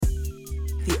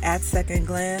The At Second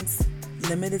Glance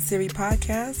limited series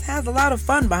podcast has a lot of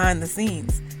fun behind the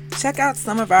scenes. Check out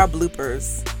some of our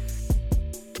bloopers.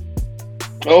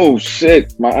 Oh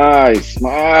shit, my eyes.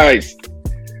 I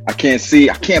can't see.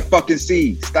 I can't fucking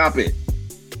see. Stop it.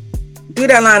 Do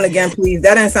that line again, please.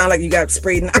 That didn't sound like you got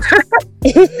sprayed. Like,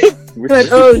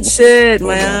 oh shit,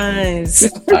 my eyes.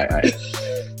 All right.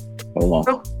 Hold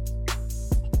on.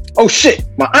 Oh shit,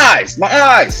 my eyes.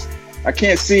 I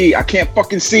can't see. I can't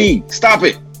fucking see. Stop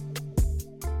it.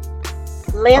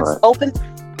 Lance opened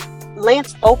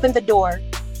the door,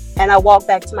 and I walked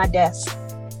back to my desk.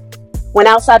 When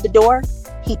outside the door,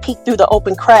 he peeked through the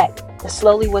open crack and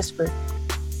slowly whispered,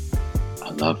 "I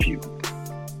love you."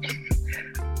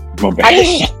 My bad.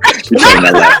 You trying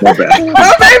to laugh. My bad.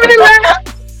 Oh, baby, laugh.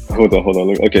 Hold on.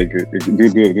 Look. Okay, good. Do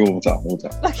one more time.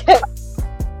 Okay.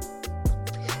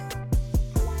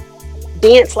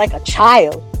 Dance like a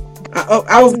child.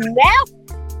 I was now.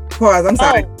 Pause. I'm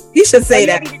sorry. He should say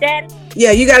that. Daddy?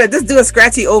 Yeah, you gotta just do a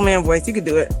scratchy old man voice. You can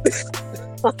do it.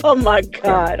 Oh my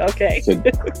God. Okay. So,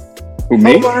 who,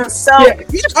 me? Omar,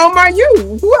 Omar,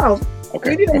 you. Who else?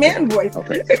 Okay. You need a man voice.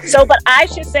 Okay. So, but I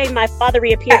should say my father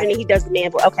reappeared and he does the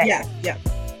man voice. Okay. Yeah.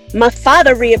 My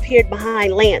father reappeared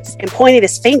behind Lance and pointed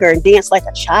his finger and danced like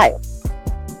a child.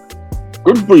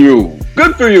 Good for you.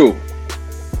 That's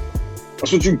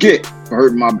what you get for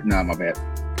hurting my... Nah, my bad.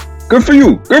 Good for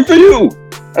you. That's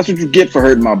what you get for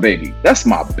hurting my baby. That's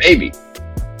my baby.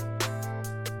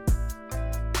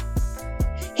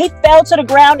 He fell to the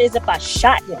ground as if I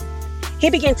shot him. He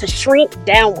began to shrink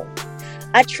downward.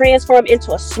 I transformed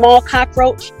into a small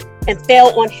cockroach and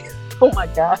fell on him. Oh my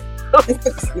God. I'm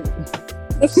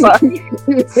sorry.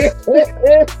 It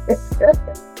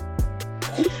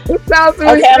sounds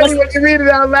really funny when you read it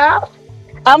out loud.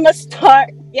 I'm going to start.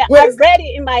 Yeah, I read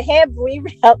it in my head.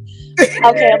 Okay,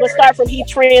 I'm going to start from he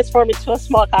transformed into a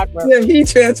small cockroach. Yeah, he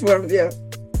transformed, yeah.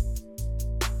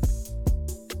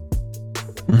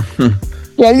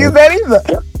 Can't use that either.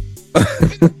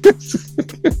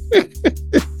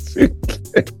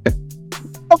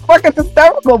 I'm fucking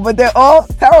hysterical, but they're all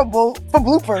terrible for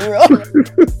blooper.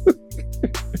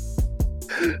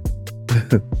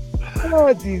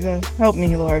 Oh, Jesus. Help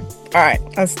me, Lord. All right,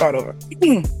 let's start over.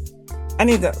 Let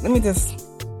me just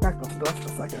back off the door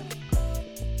for a second.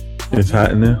 It's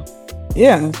hot in there?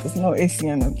 Yeah, there's no AC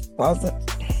in the closet.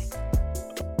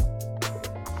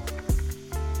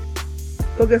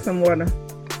 Go get some water.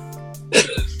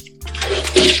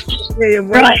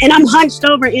 Right, and I'm hunched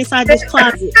over inside this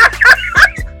closet.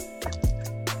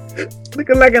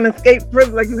 Looking like an escaped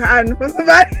prison, like you hiding from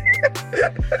somebody.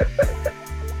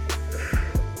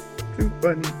 Too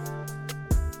funny.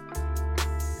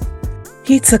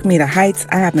 He took me to heights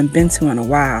I haven't been to in a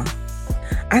while.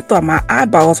 I thought my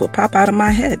eyeballs would pop out of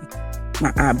my head.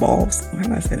 My eyeballs. How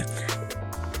do I say that?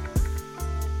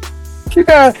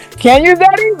 Can't use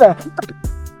that either.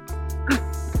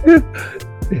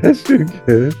 Yes, you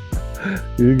can.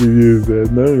 You can use that.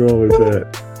 Nothing wrong with that.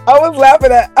 I was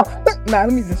laughing at... Nah,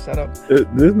 let me just shut up.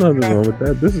 There's nothing wrong with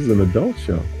that. This is an adult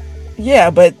show. Yeah,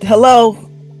 but hello.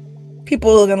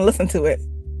 People are going to listen to it.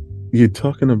 You're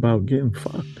talking about getting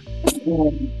fucked.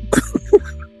 Well,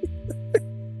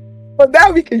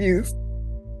 that we can use.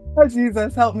 Oh,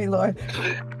 Jesus, help me, Lord.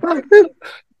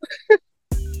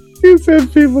 You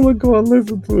said people are going to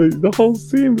listen to it. The whole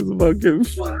scene is about getting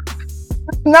fucked.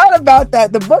 Not about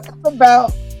that. The book is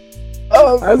about...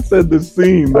 I said the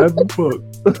scene, not the book.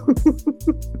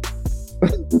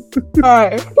 All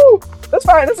right. That's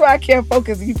fine. That's why I can't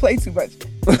focus. You play too much.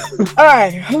 All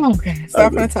right. Okay.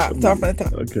 Start from the top.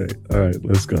 Okay. All right.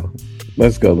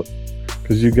 Let's go.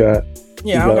 Because you got...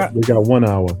 Yeah, we got 1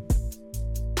 hour.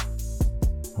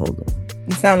 Hold on.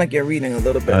 You sound like you're reading a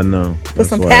little bit. I know. Put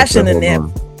some passion in there.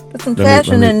 Put some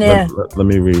passion in there. Let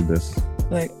me read this.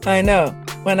 Like, I know.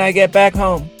 When I get back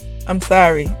home, I'm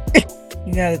sorry.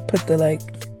 You gotta put the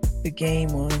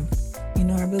game on. You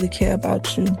know, I really care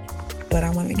about you, but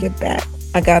I want to get back.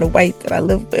 I got a wife that I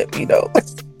live with, you know.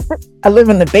 I live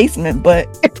in the basement, but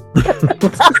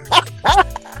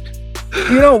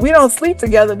we don't sleep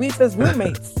together. We just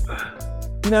roommates.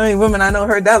 You know, any women I know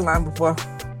heard that line before.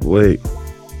 Wait,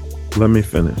 let me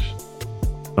finish.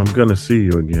 I'm gonna see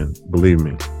you again. Believe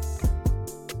me.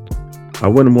 I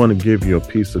wouldn't want to give you a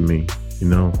piece of me, you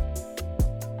know.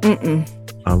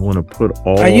 I want to put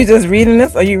all... Are you just reading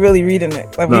this? Or are you really reading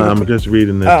it? Like, no, I'm just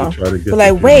reading this to try to get...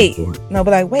 But wait,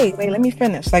 let me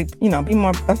finish. Like, you know, be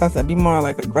more, as I said, be more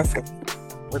like aggressive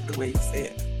with the way you say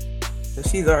it. So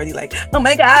she's already like, oh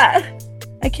my God,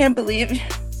 I can't believe you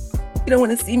don't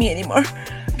want to see me anymore.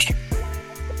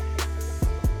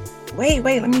 Wait,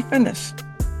 let me finish.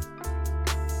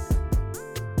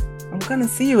 I'm gonna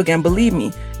see you again. Believe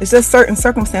me. It's just certain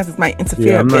circumstances might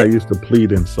interfere. Yeah, I'm a not bit. used to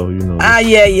pleading, so you know.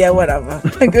 Yeah, whatever.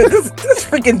 just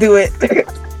freaking do it.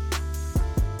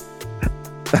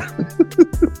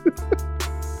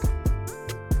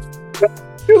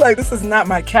 You're like, this is not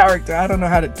my character. I don't know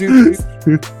how to do this.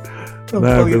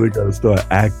 Now I really gotta start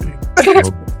acting.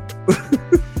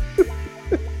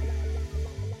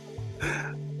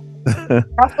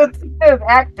 That's what it is,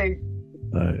 acting.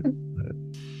 All right.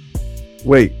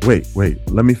 Wait.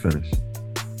 Let me finish.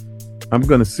 I'm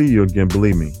gonna see you again,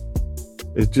 believe me.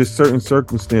 It's just certain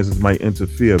circumstances might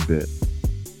interfere a bit.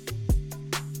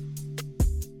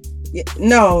 Yeah,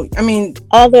 no, I mean,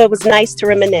 although it was nice to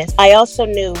reminisce, I also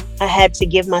knew I had to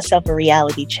give myself a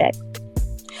reality check.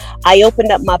 I opened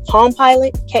up my Palm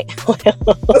Pilot. That's how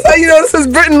you know this was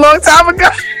written a long time ago.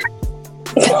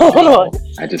 Hold on.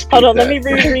 Hold on. Let me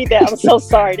reread that. I'm so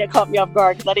sorry. That caught me off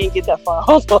guard because I didn't get that far.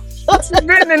 Hold on. It was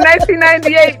written in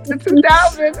 1998 to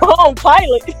 2000. Palm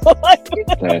Pilot.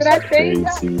 That's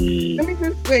crazy. Let me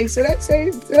just wait. Should I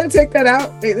take that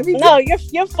out? Wait, let me. No,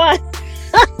 you're fine.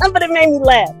 But it made me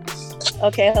laugh.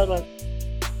 Okay, hold on.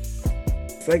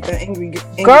 It's like the angry.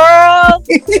 Girl,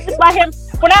 it's like him.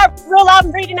 When I realized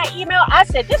I'm reading that email, I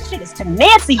said, "This shit is to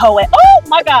Nancy Hoey." Oh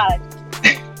my god.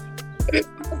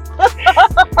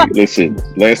 Listen,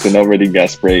 Lanston already got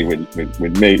sprayed with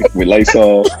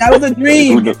Lysol. That was a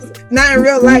dream. Not in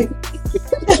real life.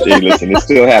 Hey, listen, it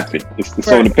still happened. It's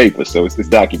on the paper, so it's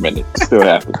documented. It still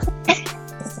happened.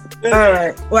 All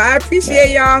right. Well, I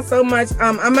appreciate y'all so much.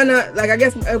 I'm gonna I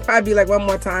guess it'll probably be one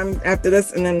more time after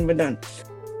this, and then we're done.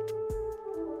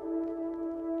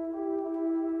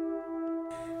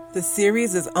 The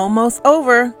series is almost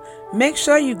over. Make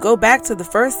sure you go back to the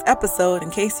first episode in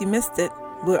case you missed it.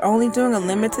 We're only doing a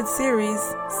limited series,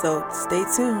 so stay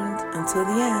tuned until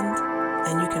the end.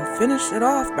 And you can finish it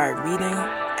off by reading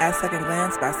At Second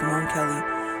Glance by Simone Kelly.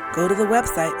 Go to the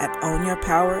website at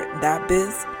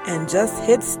ownyourpower.biz and just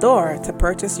hit store to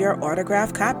purchase your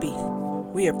autographed copy.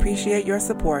 We appreciate your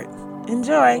support.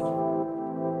 Enjoy!